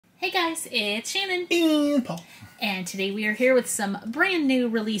Hey guys, it's Shannon. And Paul. And today we are here with some brand new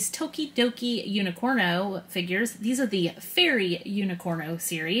release Tokidoki Unicorno figures. These are the Fairy Unicorno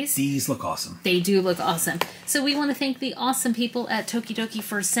series. These look awesome. They do look awesome. So we want to thank the awesome people at Tokidoki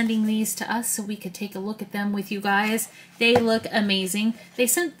for sending these to us so we could take a look at them with you guys. They look amazing. They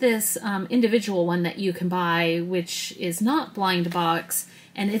sent this individual one that you can buy, which is not blind box,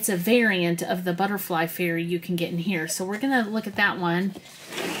 and it's a variant of the butterfly fairy you can get in here. So we're going to look at that one.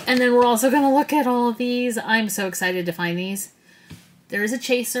 And then we're also going to look at all of these. I'm so excited to find these. There is a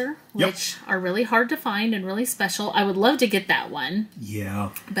chaser, which are really hard to find and really special. I would love to get that one. Yeah.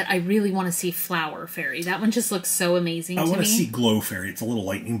 But I really want to see Flower Fairy. That one just looks so amazing to me. I want to see Glow Fairy. It's a little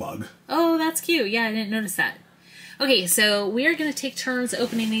lightning bug. Oh, that's cute. Yeah, I didn't notice that. Okay, so we are going to take turns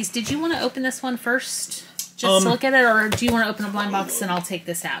opening these. Did you want to open this one first? Just to look at it, or do you want to open a blind box and I'll take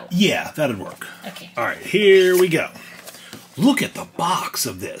this out? Yeah, that'd work. Okay. All right, here we go. Look at the box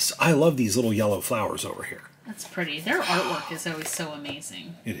of this. I love these little yellow flowers over here. That's pretty. Their artwork is always so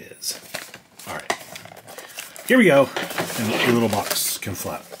amazing. It is. All right. Here we go. And your little box can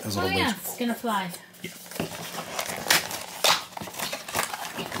flap. As Oh yeah, it's going to fly. Yeah.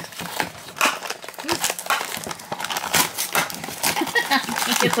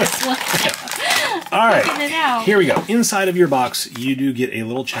 Get this one. All right. Taking it out. Here we go. Inside of your box, you do get a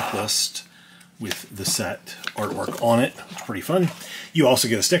little checklist with the set artwork on it. It's pretty fun. You also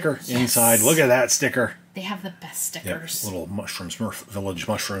get a sticker inside. Look at that sticker. They have the best stickers. Yep, little mushrooms, Village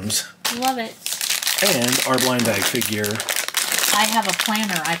mushrooms. Love it. And our blind bag figure. I have a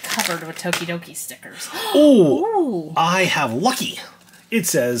planner I covered with Tokidoki stickers. Oh, I have Lucky. It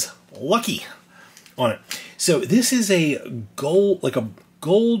says Lucky on it. So this is a gold, like a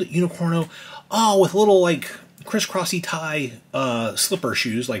gold unicorno. Oh, with little like crisscrossy tie slipper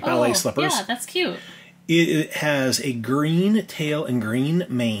shoes, like ballet slippers. Yeah, that's cute. It has a green tail and green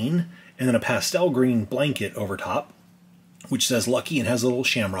mane, and then a pastel green blanket over top, which says Lucky and has a little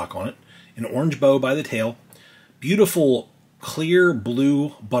shamrock on it. An orange bow by the tail. Beautiful clear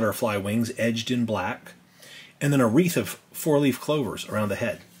blue butterfly wings edged in black. And then a wreath of four-leaf clovers around the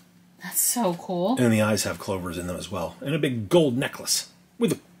head. That's so cool. And the eyes have clovers in them as well. And a big gold necklace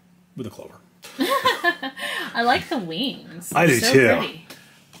with a clover. I like the wings. I do so too. Pretty.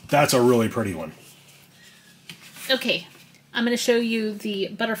 That's a really pretty one. Okay, I'm going to show you the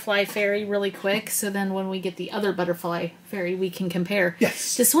butterfly fairy really quick, so then when we get the other butterfly fairy, we can compare.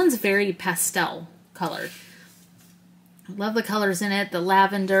 Yes. This one's very pastel colored. Love the colors in it. The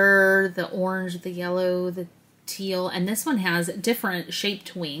lavender, the orange, the yellow, the teal. And this one has different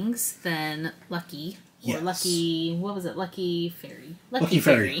shaped wings than Lucky. Or Lucky, what was it? Lucky Fairy. Lucky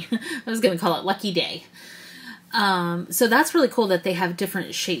Fairy. I was going to call it Lucky Day. So that's really cool that they have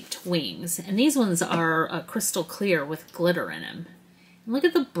different shaped wings. And these ones are crystal clear with glitter in them. And look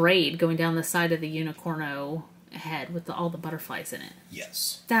at the braid going down the side of the Unicorno head with all the butterflies in it.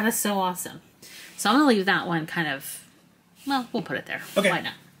 Yes. That is so awesome. So I'm going to leave that one kind of, well, we'll put it there. Okay. Why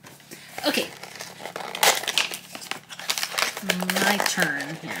not? Okay. My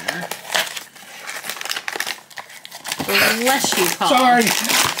turn here. Bless you, Paul.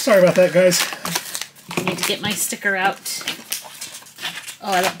 Sorry about that, guys. I need to get my sticker out.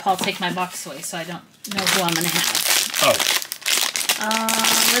 Oh, I let Paul take my box away, so I don't know who I'm going to have.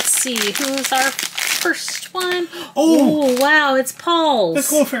 Oh. Let's see. Who's our first one? Oh, wow. It's Paul's.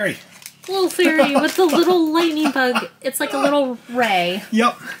 the Glow Fairy. Glow Fairy with the little lightning bug. It's like a little ray.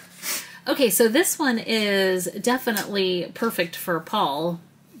 Yep. Okay, so this one is definitely perfect for Paul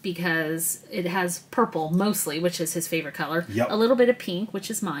because it has purple mostly, which is his favorite color. Yep. A little bit of pink,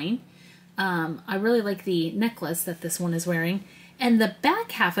 which is mine. I really like the necklace that this one is wearing. And the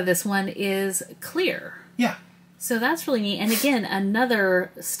back half of this one is clear. Yeah. So that's really neat. And again,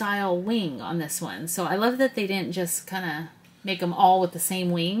 another style wing on this one. So I love that they didn't just kind of make them all with the same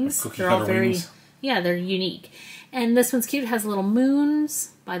wings. Like they're all very, wings. yeah, they're unique. And this one's cute. It has little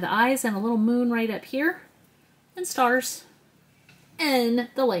moons by the eyes and a little moon right up here. And stars. And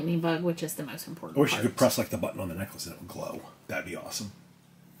the lightning bug, which is the most important I wish part. you could press like the button on the necklace and it would glow. That'd be awesome.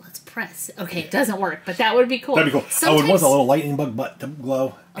 Let's press. Okay, it doesn't work, but that would be cool. That'd be cool. I would want a little lightning bug butt to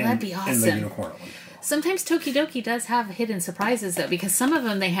glow. Oh, that'd be awesome. And the unicorn one. Sometimes Tokidoki does have hidden surprises, though, because some of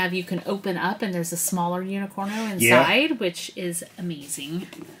them they have you can open up and there's a smaller unicorno inside, which is amazing.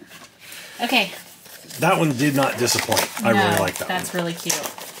 Okay. That one did not disappoint. I really like that That's one. really cute.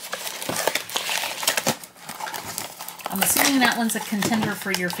 I'm assuming that one's a contender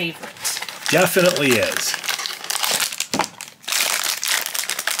for your favorite. Definitely is.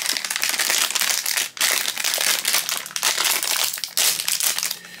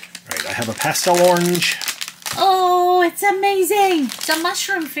 All right, I have a pastel orange. Oh, Oh, it's amazing! The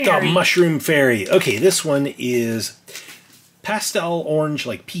mushroom fairy. The mushroom fairy. Okay, this one is pastel orange,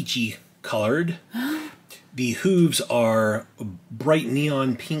 like peachy colored. The hooves are bright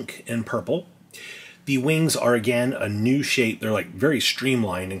neon pink and purple. The wings are, again, a new shape. They're like very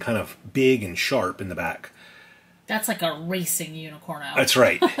streamlined and kind of big and sharp in the back. That's like a racing unicorno. That's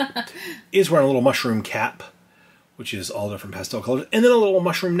right. Is wearing a little mushroom cap, which is all different pastel colors, and then a little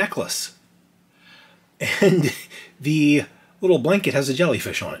mushroom necklace. And the little blanket has a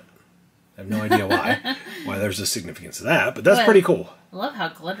jellyfish on it. I have no idea why there's a significance to that, but that's pretty cool. I love how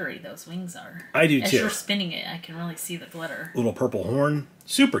glittery those wings are. I do, As too. you're spinning it, I can really see the glitter. Little purple horn.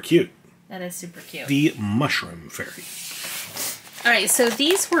 Super cute. That is super cute. The mushroom fairy. All right, so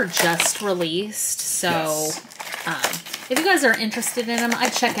these were just released, so if you guys are interested in them,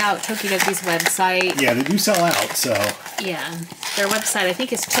 I'd check out Tokidoki's website. Yeah, they do sell out, so... Yeah, their website, I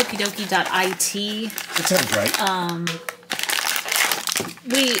think, is tokidoki.it. That sounds right.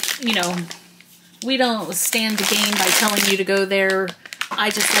 We don't stand to gain by telling you to go there.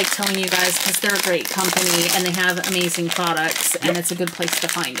 I just like telling you guys because they're a great company and they have amazing products, and it's a good place to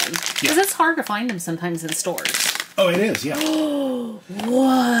find them. Because it's hard to find them sometimes in stores. Oh, it is, yeah. Whoa.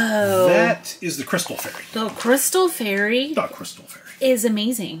 That is the Crystal Fairy. The Crystal Fairy The Crystal Fairy. is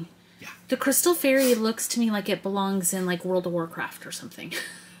amazing. Yeah. The Crystal Fairy looks to me like it belongs in like World of Warcraft or something.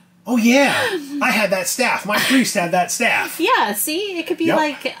 Oh, yeah. I had that staff. My priest had that staff. Yeah, see? It could be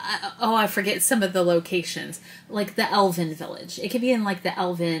like, I forget some of the locations. Like the Elven Village. It could be in like the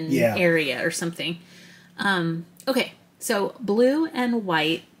Elven area or something. Okay, so blue and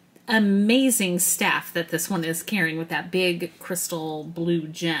white. Amazing staff that this one is carrying with that big crystal blue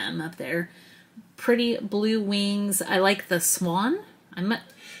gem up there. Pretty blue wings. I like the swan. I'm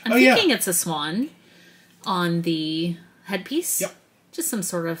thinking it's a swan on the headpiece. Yep. Just some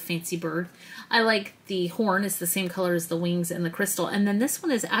sort of fancy bird. I like the horn. It's the same color as the wings and the crystal. And then this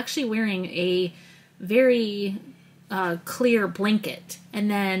one is actually wearing a very clear blanket.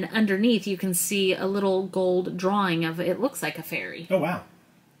 And then underneath you can see a little gold drawing of it looks like a fairy. Oh, wow.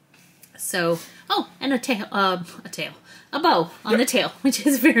 So, and a bow on the tail, which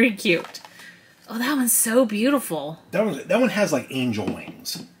is very cute. Oh, that one's so beautiful. That one has like angel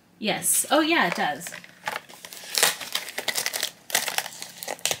wings. Yes. Oh, yeah, it does.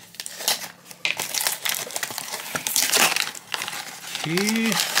 Okay. You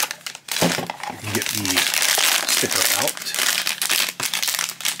can get the sticker out.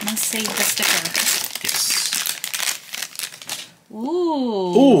 Must save the sticker. Yes. Ooh.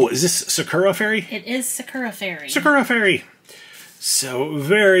 Ooh, is this Sakura Fairy? It is Sakura Fairy. Sakura Fairy. So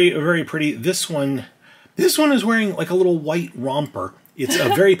very, very pretty. This one is wearing like a little white romper. It's a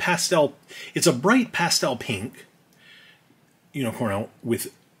very pastel. It's a bright pastel pink unicorn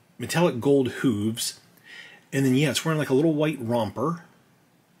with metallic gold hooves. And then, it's wearing like a little white romper.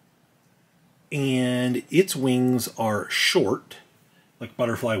 And its wings are short, like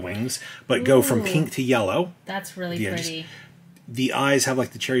butterfly wings, but go from pink to yellow. That's really pretty. The eyes have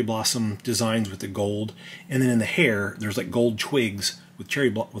like the cherry blossom designs with the gold. And then in the hair, there's like gold twigs with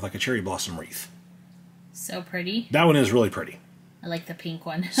like a cherry blossom wreath. So pretty. That one is really pretty. I like the pink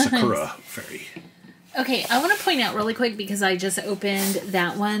one. Sakura Fairy. Okay, I want to point out really quick because I just opened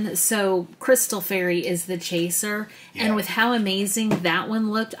that one. So Crystal Fairy is the chaser. Yeah. And with how amazing that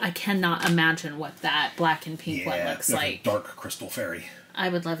one looked, I cannot imagine what that black and pink one looks like. Dark Crystal Fairy. I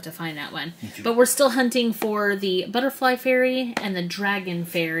would love to find that one. But we're still hunting for the Butterfly Fairy and the Dragon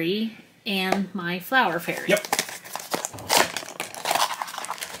Fairy and my Flower Fairy. Yep.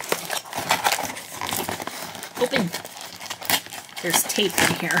 Open. There's tape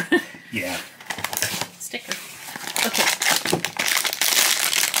in here. Yeah. Sticker. Okay.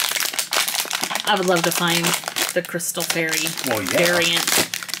 I would love to find the Crystal Fairy variant.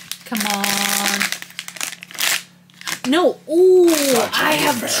 Come on. No. Ooh, I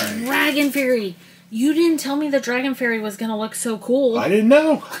have Dragon Fairy. You didn't tell me the Dragon Fairy was going to look so cool. I didn't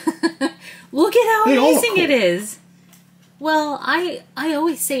know. Look at how amazing it is. Well, I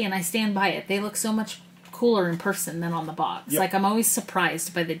always say, and I stand by it, they look so much cooler in person than on the box. Yep. Like, I'm always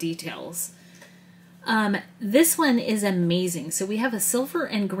surprised by the details. This one is amazing. So we have a silver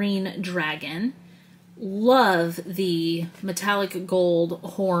and green dragon. Love the metallic gold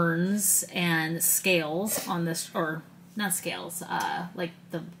horns and scales on this, or not scales, like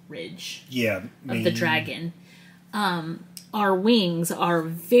the ridge of the dragon. Our wings are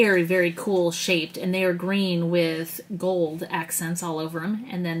very, very cool shaped, and they are green with gold accents all over them,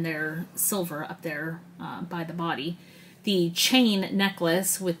 and then they're silver up there by the body. The chain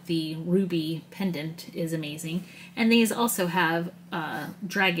necklace with the ruby pendant is amazing, and these also have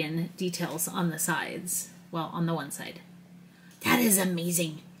dragon details on the sides. Well, on the one side. That is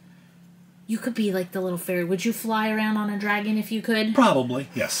amazing. You could be like the little fairy. Would you fly around on a dragon if you could? Probably,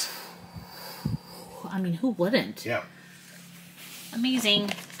 yes. I mean, who wouldn't? Yeah.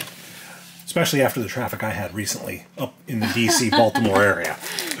 Amazing. Especially after the traffic I had recently up in the D.C. Baltimore area.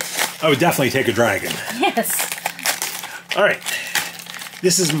 I would definitely take a dragon. Yes. All right.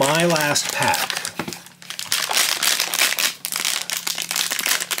 This is my last pack.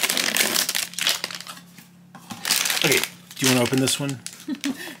 Okay, do you want to open this one?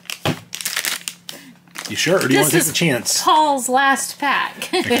 You sure, or do you want to take the chance? Paul's last pack.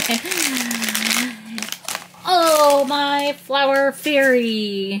 Okay. Oh, my flower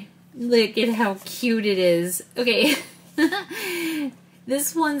fairy. Look at how cute it is. Okay.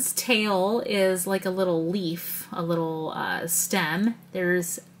 This one's tail is like a little leaf, a little stem.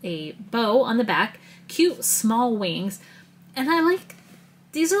 There's a bow on the back, cute small wings, and I like,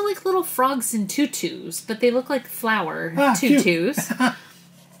 these are like little frogs in tutus, but they look like flower tutus.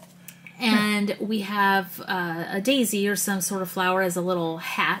 And we have a daisy or some sort of flower as a little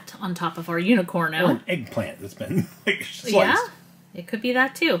hat on top of our unicorno. Or an eggplant that's been like, sliced. Yeah, it could be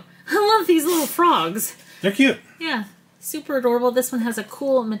that too. I love these little frogs. They're cute. Yeah, super adorable. This one has a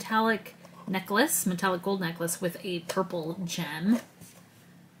cool metallic necklace, metallic gold necklace with a purple gem.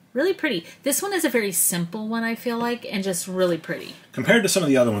 Really pretty. This one is a very simple one, I feel like, and just really pretty. Compared to some of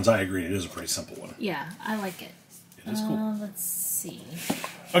the other ones, I agree. It is a pretty simple one. Yeah, I like it. It is cool. Let's see.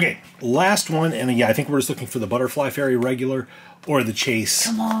 Okay, last one, and yeah, I think we're just looking for the butterfly fairy regular or the chase.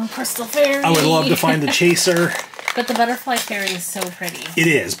 Come on, crystal fairy. I would love to find the chaser. But the butterfly fairy is so pretty. It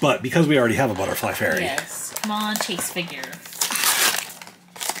is, but because we already have a butterfly fairy. Yes. Come on, chase figure.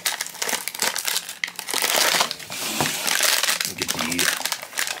 Get the...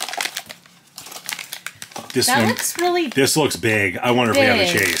 This That one, looks really big. this looks big. I wonder if we have a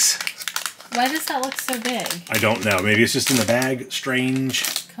chase. Why does that look so big? I don't know. Maybe it's just in the bag. Strange.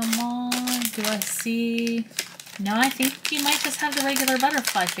 Come on. Do I see? No, I think you might just have the regular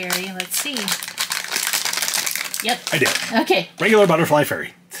butterfly fairy. Let's see. Yep. I did. Okay. Regular butterfly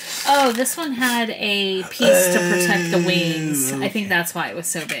fairy. Oh, this one had a piece to protect the wings. Okay. I think that's why it was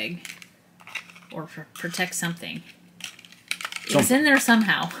so big. Or protect something. It was in there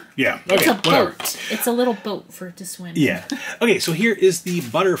somehow. Yeah. Okay. It's a boat. Whatever. It's a little boat for it to swim. Yeah. Okay, so here is the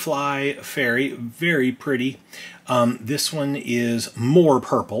butterfly fairy. Very pretty. This one is more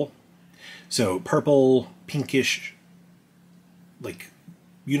purple. So purple, pinkish, like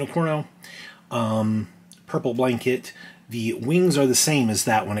unicorno. Purple blanket. The wings are the same as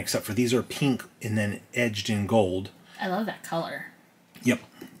that one, except for these are pink and then edged in gold. I love that color. Yep.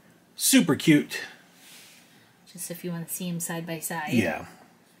 Super cute. Just if you want to see them side by side. Yeah.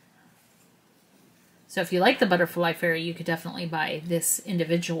 So if you like the butterfly fairy, you could definitely buy this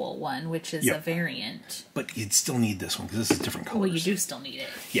individual one, which is a variant. But you'd still need this one because this is different colors. Well, you do still need it.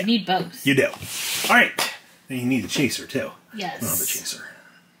 Yeah. You need both. You do. All right. Then you need the chaser, too. Yes. We don't have the chaser.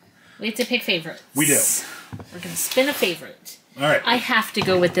 We have to pick favorites. We do. We're going to spin a favorite. All right. I have to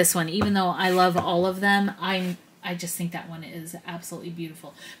go with this one. Even though I love all of them, I just think that one is absolutely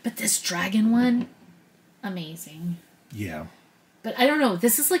beautiful. But this dragon one, amazing. Yeah. But I don't know.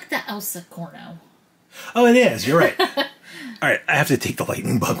 This is like the Unicorno. Oh, it is. You're right. All right. I have to take the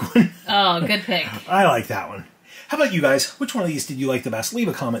lightning bug one. Oh, good pick. I like that one. How about you guys? Which one of these did you like the best? Leave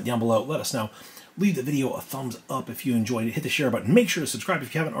a comment down below. Let us know. Leave the video a thumbs up if you enjoyed it. Hit the share button. Make sure to subscribe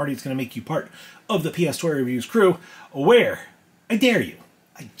if you haven't already. It's going to make you part of the PStoyReviews crew, where I dare you.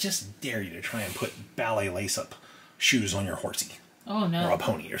 I just dare you to try and put ballet lace-up shoes on your horsey. Oh, no. Or a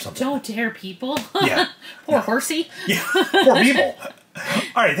pony or something. Don't dare people. Yeah. Poor horsey. Yeah. Poor people.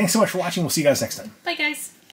 All right. Thanks so much for watching. We'll see you guys next time. Bye, guys.